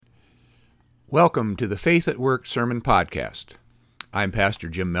Welcome to the Faith at Work Sermon Podcast. I'm Pastor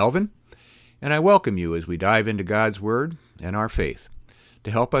Jim Melvin, and I welcome you as we dive into God's Word and our faith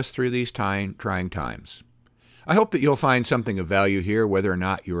to help us through these trying times. I hope that you'll find something of value here, whether or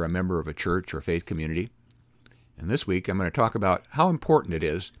not you're a member of a church or faith community. And this week, I'm going to talk about how important it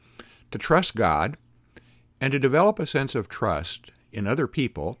is to trust God and to develop a sense of trust in other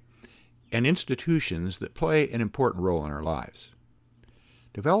people and institutions that play an important role in our lives.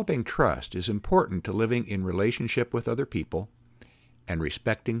 Developing trust is important to living in relationship with other people and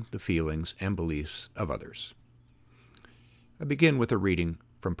respecting the feelings and beliefs of others. I begin with a reading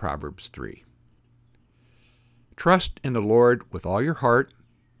from Proverbs 3. Trust in the Lord with all your heart,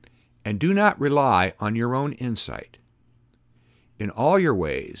 and do not rely on your own insight. In all your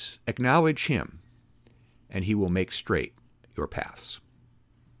ways acknowledge Him, and He will make straight your paths.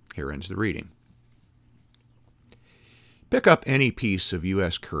 Here ends the reading. Pick up any piece of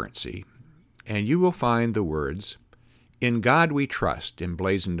U.S. currency, and you will find the words, "In God we trust,"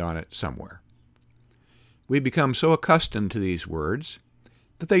 emblazoned on it somewhere. We become so accustomed to these words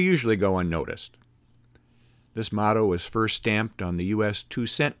that they usually go unnoticed. This motto was first stamped on the U.S.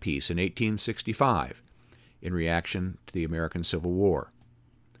 2-cent piece in 1865 in reaction to the American Civil War.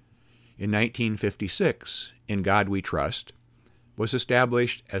 In 1956, "In God we trust" was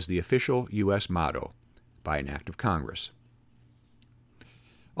established as the official U.S. motto by an act of Congress.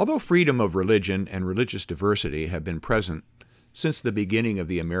 Although freedom of religion and religious diversity have been present since the beginning of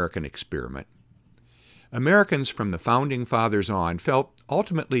the American experiment, Americans from the Founding Fathers on felt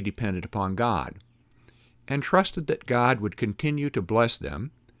ultimately dependent upon God and trusted that God would continue to bless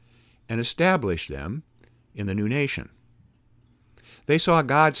them and establish them in the new nation. They saw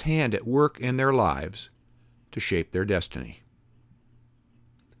God's hand at work in their lives to shape their destiny.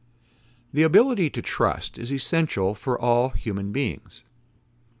 The ability to trust is essential for all human beings.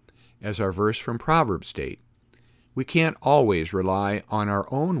 As our verse from Proverbs state, we can't always rely on our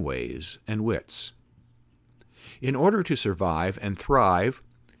own ways and wits. In order to survive and thrive,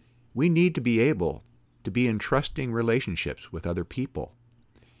 we need to be able to be in trusting relationships with other people,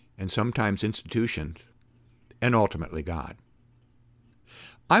 and sometimes institutions, and ultimately God.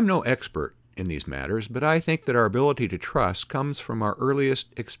 I'm no expert in these matters, but I think that our ability to trust comes from our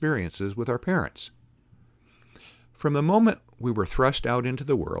earliest experiences with our parents. From the moment we were thrust out into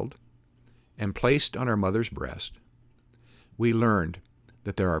the world and placed on our mother's breast, we learned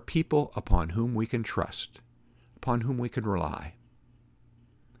that there are people upon whom we can trust, upon whom we can rely.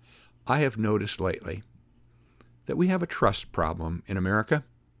 I have noticed lately that we have a trust problem in America.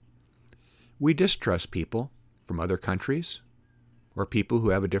 We distrust people from other countries or people who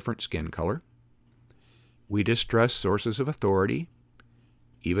have a different skin color. We distrust sources of authority,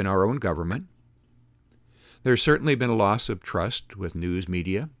 even our own government. There's certainly been a loss of trust with news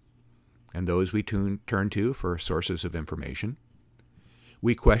media and those we turn to for sources of information.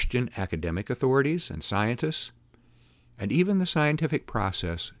 We question academic authorities and scientists, and even the scientific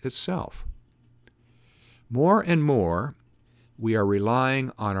process itself. More and more, we are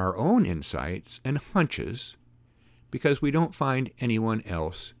relying on our own insights and hunches because we don't find anyone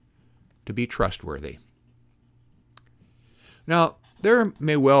else to be trustworthy. Now, there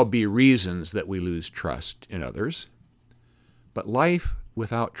may well be reasons that we lose trust in others, but life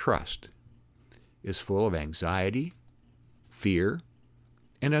without trust is full of anxiety, fear,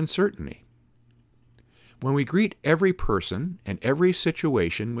 and uncertainty. When we greet every person and every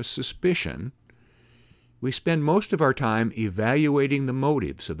situation with suspicion, we spend most of our time evaluating the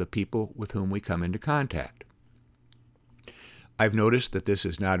motives of the people with whom we come into contact. I've noticed that this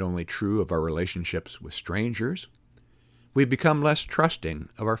is not only true of our relationships with strangers, we've become less trusting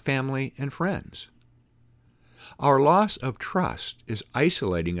of our family and friends. Our loss of trust is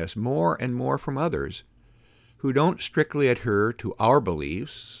isolating us more and more from others who don't strictly adhere to our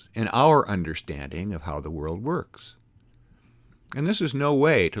beliefs and our understanding of how the world works. And this is no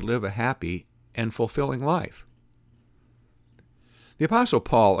way to live a happy and fulfilling life. The Apostle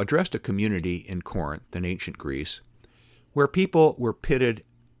Paul addressed a community in Corinth in ancient Greece where people were pitted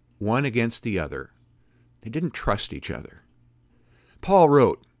one against the other. They didn't trust each other. Paul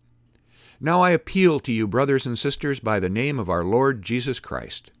wrote, "Now I appeal to you, brothers and sisters, by the name of our Lord Jesus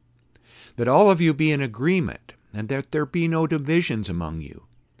Christ, that all of you be in agreement, and that there be no divisions among you,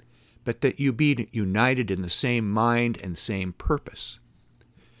 but that you be united in the same mind and same purpose.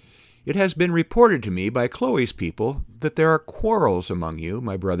 It has been reported to me by Chloe's people that there are quarrels among you,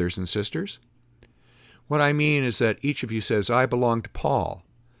 my brothers and sisters. What I mean is that each of you says, 'I belong to Paul,'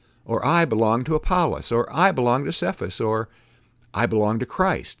 or 'I belong to Apollos,' or 'I belong to Cephas,' or 'I belong to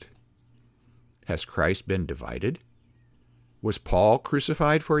Christ.' Has Christ been divided? Was Paul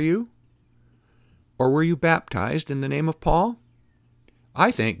crucified for you? Or were you baptized in the name of Paul?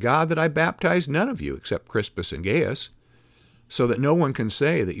 I thank God that I baptized none of you except Crispus and Gaius, so that no one can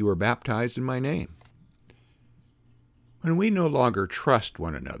say that you were baptized in my name. When we no longer trust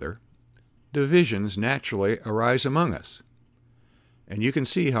one another, divisions naturally arise among us. And you can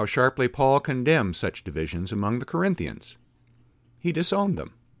see how sharply Paul condemned such divisions among the Corinthians. He disowned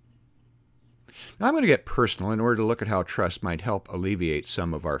them. Now I'm going to get personal in order to look at how trust might help alleviate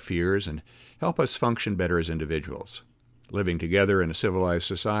some of our fears and help us function better as individuals, living together in a civilized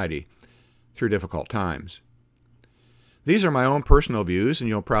society through difficult times. These are my own personal views, and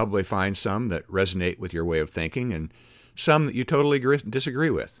you'll probably find some that resonate with your way of thinking and some that you totally disagree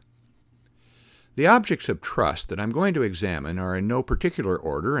with. The objects of trust that I'm going to examine are in no particular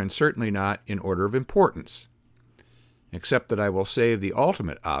order and certainly not in order of importance, except that I will save the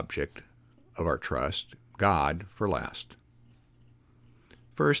ultimate object of our trust, God, for last.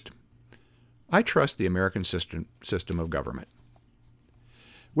 First, I trust the American system of government.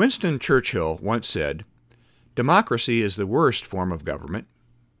 Winston Churchill once said, "Democracy is the worst form of government,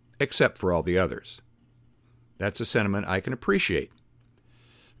 except for all the others." That's a sentiment I can appreciate.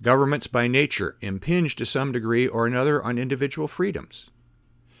 Governments by nature impinge to some degree or another on individual freedoms.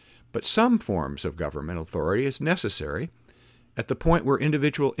 But some forms of government authority is necessary at the point where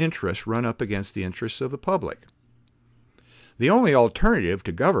individual interests run up against the interests of the public. The only alternative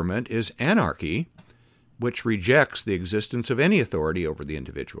to government is anarchy, which rejects the existence of any authority over the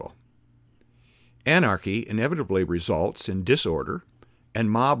individual. Anarchy inevitably results in disorder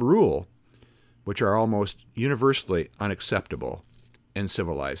and mob rule, which are almost universally unacceptable in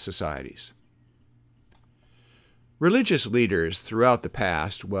civilized societies. Religious leaders throughout the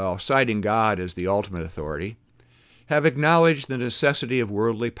past, while citing God as the ultimate authority, have acknowledged the necessity of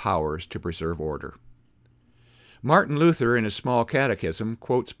worldly powers to preserve order. Martin Luther, in his Small Catechism,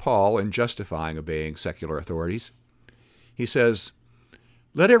 quotes Paul in justifying obeying secular authorities. He says,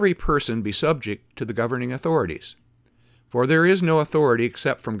 "Let every person be subject to the governing authorities, for there is no authority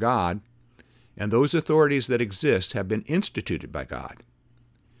except from God, and those authorities that exist have been instituted by God.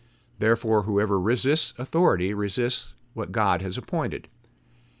 Therefore, whoever resists authority resists what God has appointed,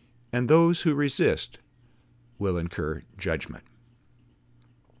 and those who resist will incur judgment."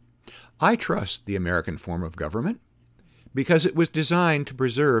 I trust the American form of government because it was designed to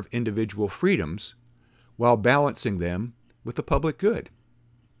preserve individual freedoms while balancing them with the public good.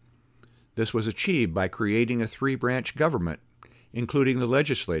 This was achieved by creating a three-branch government, including the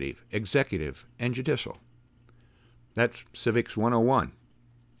legislative, executive, and judicial. That's Civics 101.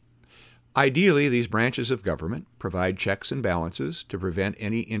 Ideally, these branches of government provide checks and balances to prevent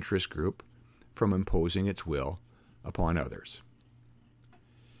any interest group from imposing its will upon others.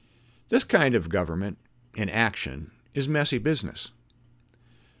 This kind of government in action is messy business.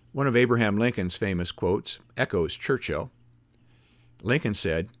 One of Abraham Lincoln's famous quotes echoes Churchill. Lincoln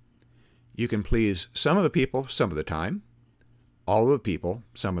said, "You can please some of the people some of the time, all of the people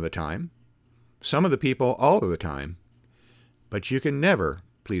some of the time, some of the people all of the time, but you can never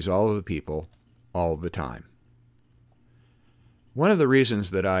please all of the people all of the time." One of the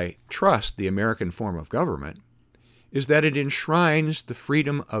reasons that I trust the American form of government is that it enshrines the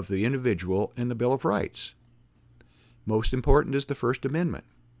freedom of the individual in the Bill of Rights. Most important is the First Amendment.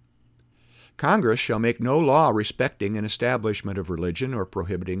 Congress shall make no law respecting an establishment of religion or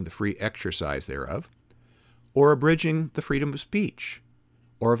prohibiting the free exercise thereof, or abridging the freedom of speech,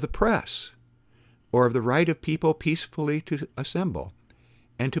 or of the press, or of the right of people peacefully to assemble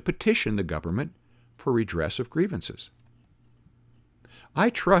and to petition the government for redress of grievances. I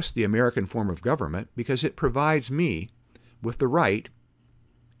trust the American form of government because it provides me with the right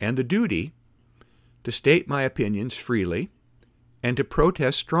and the duty to state my opinions freely and to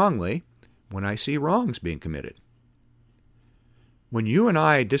protest strongly when I see wrongs being committed. When you and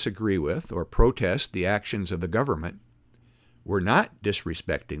I disagree with or protest the actions of the government, we're not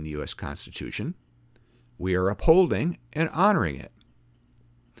disrespecting the U.S. Constitution. We are upholding and honoring it.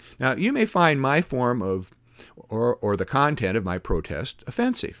 Now, you may find my form of or the content of my protest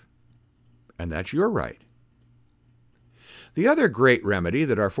offensive, and that's your right. The other great remedy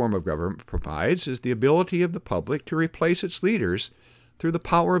that our form of government provides is the ability of the public to replace its leaders through the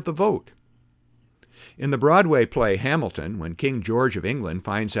power of the vote. In the Broadway play Hamilton, when King George of England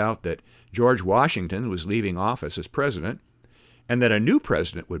finds out that George Washington was leaving office as president and that a new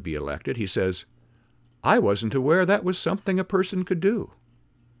president would be elected, he says, "I wasn't aware that was something a person could do."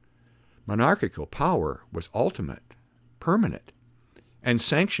 Monarchical power was ultimate, permanent, and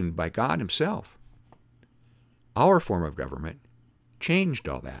sanctioned by God himself. Our form of government changed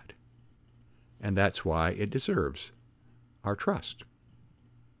all that, and that's why it deserves our trust.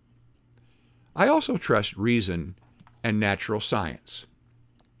 I also trust reason and natural science.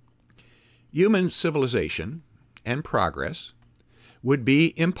 Human civilization and progress would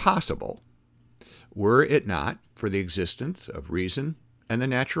be impossible were it not for the existence of reason and the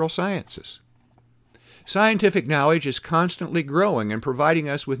natural sciences. Scientific knowledge is constantly growing and providing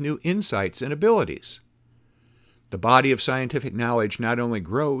us with new insights and abilities. The body of scientific knowledge not only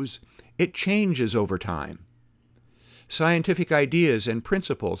grows, it changes over time. Scientific ideas and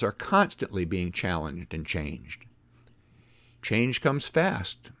principles are constantly being challenged and changed. Change comes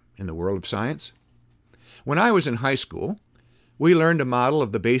fast in the world of science. When I was in high school, we learned a model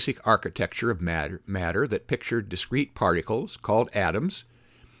of the basic architecture of matter that pictured discrete particles called atoms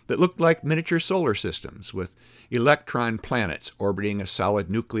that looked like miniature solar systems with electron planets orbiting a solid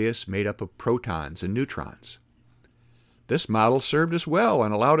nucleus made up of protons and neutrons. This model served us well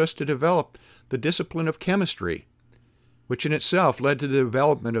and allowed us to develop the discipline of chemistry, which in itself led to the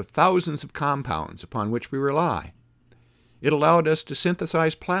development of thousands of compounds upon which we rely. It allowed us to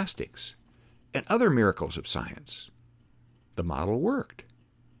synthesize plastics and other miracles of science. The model worked.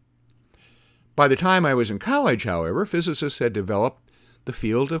 By the time I was in college, however, physicists had developed the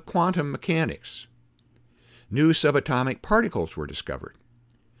field of quantum mechanics. New subatomic particles were discovered.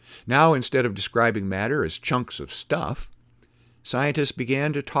 Now, instead of describing matter as chunks of stuff, scientists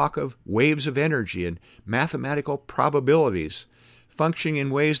began to talk of waves of energy and mathematical probabilities functioning in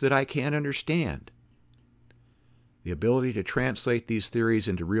ways that I can't understand. The ability to translate these theories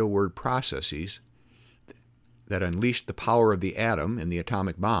into real-world processes that unleashed the power of the atom and the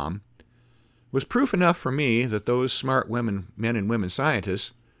atomic bomb was proof enough for me that those smart men and women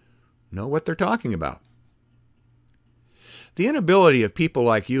scientists know what they're talking about. The inability of people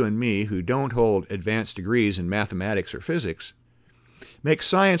like you and me who don't hold advanced degrees in mathematics or physics makes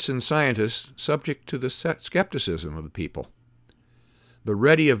science and scientists subject to the skepticism of the people. The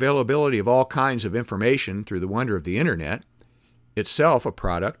ready availability of all kinds of information through the wonder of the Internet, itself a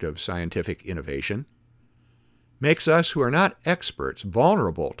product of scientific innovation, makes us who are not experts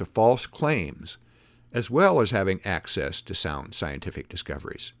vulnerable to false claims, as well as having access to sound scientific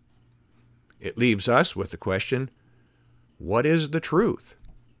discoveries. It leaves us with the question, what is the truth?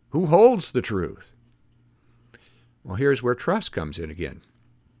 Who holds the truth? Well, here's where trust comes in again.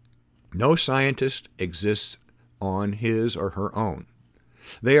 No scientist exists on his or her own.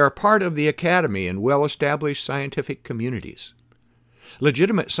 They are part of the academy and well-established scientific communities.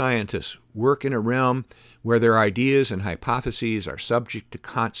 Legitimate scientists work in a realm where their ideas and hypotheses are subject to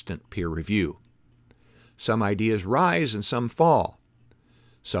constant peer review. Some ideas rise and some fall.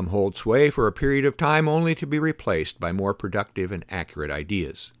 Some hold sway for a period of time only to be replaced by more productive and accurate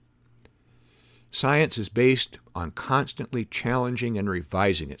ideas. Science is based on constantly challenging and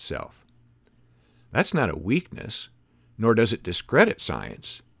revising itself. That's not a weakness, nor does it discredit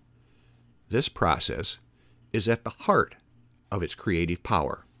science. This process is at the heart of its creative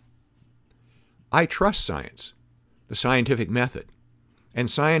power. I trust science, the scientific method, and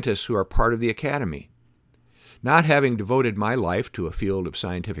scientists who are part of the academy. Not having devoted my life to a field of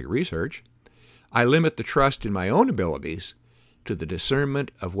scientific research, I limit the trust in my own abilities to the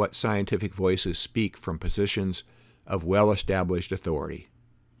discernment of what scientific voices speak from positions of well-established authority.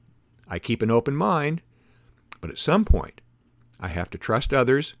 I keep an open mind, but at some point, I have to trust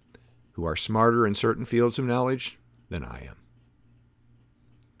others who are smarter in certain fields of knowledge than I am.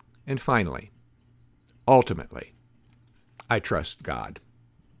 And finally, ultimately, I trust God.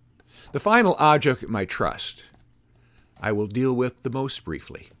 The final object of my trust I will deal with the most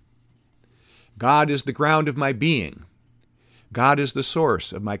briefly. God is the ground of my being. God is the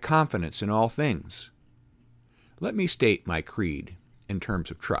source of my confidence in all things. Let me state my creed in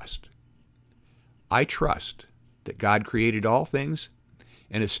terms of trust. I trust that God created all things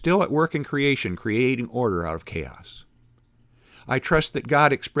and is still at work in creation, creating order out of chaos. I trust that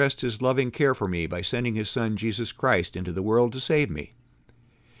God expressed his loving care for me by sending his Son, Jesus Christ, into the world to save me.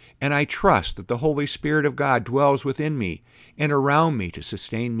 And I trust that the Holy Spirit of God dwells within me and around me to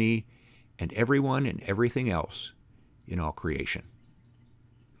sustain me and everyone and everything else in all creation.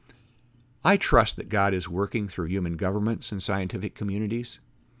 I trust that God is working through human governments and scientific communities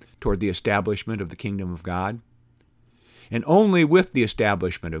toward the establishment of the kingdom of God. And only with the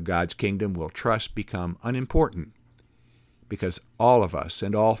establishment of God's kingdom will trust become unimportant, because all of us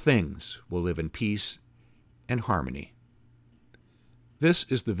and all things will live in peace and harmony. This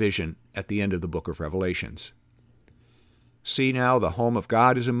is the vision at the end of the book of Revelations. See now, the home of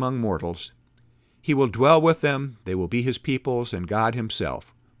God is among mortals. He will dwell with them, they will be his peoples, and God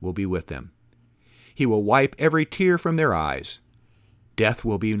himself will be with them. He will wipe every tear from their eyes. Death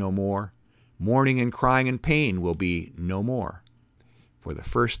will be no more. Mourning and crying and pain will be no more. For the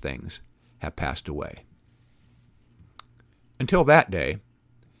first things have passed away. Until that day,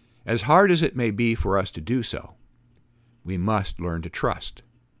 as hard as it may be for us to do so, we must learn to trust.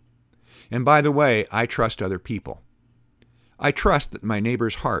 And by the way, I trust other people. I trust that my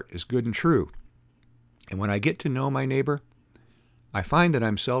neighbor's heart is good and true. And when I get to know my neighbor, I find that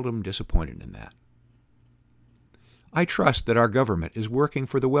I'm seldom disappointed in that. I trust that our government is working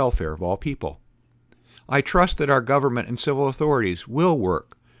for the welfare of all people. I trust that our government and civil authorities will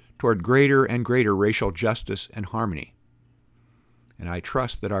work toward greater and greater racial justice and harmony. And I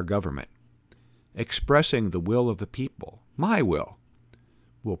trust that our government, expressing the will of the people, my will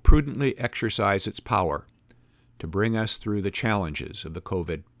prudently exercise its power to bring us through the challenges of the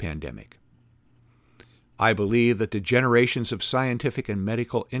COVID pandemic. I believe that the generations of scientific and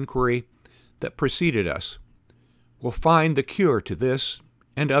medical inquiry that preceded us will find the cure to this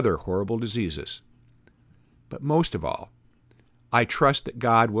and other horrible diseases. But most of all, I trust that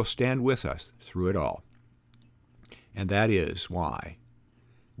God will stand with us through it all. And that is why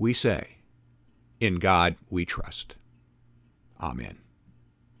we say, in God we trust. Amen.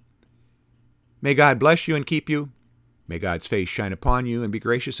 May God bless you and keep you. May God's face shine upon you and be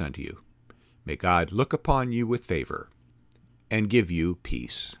gracious unto you. May God look upon you with favor and give you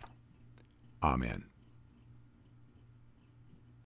peace. Amen.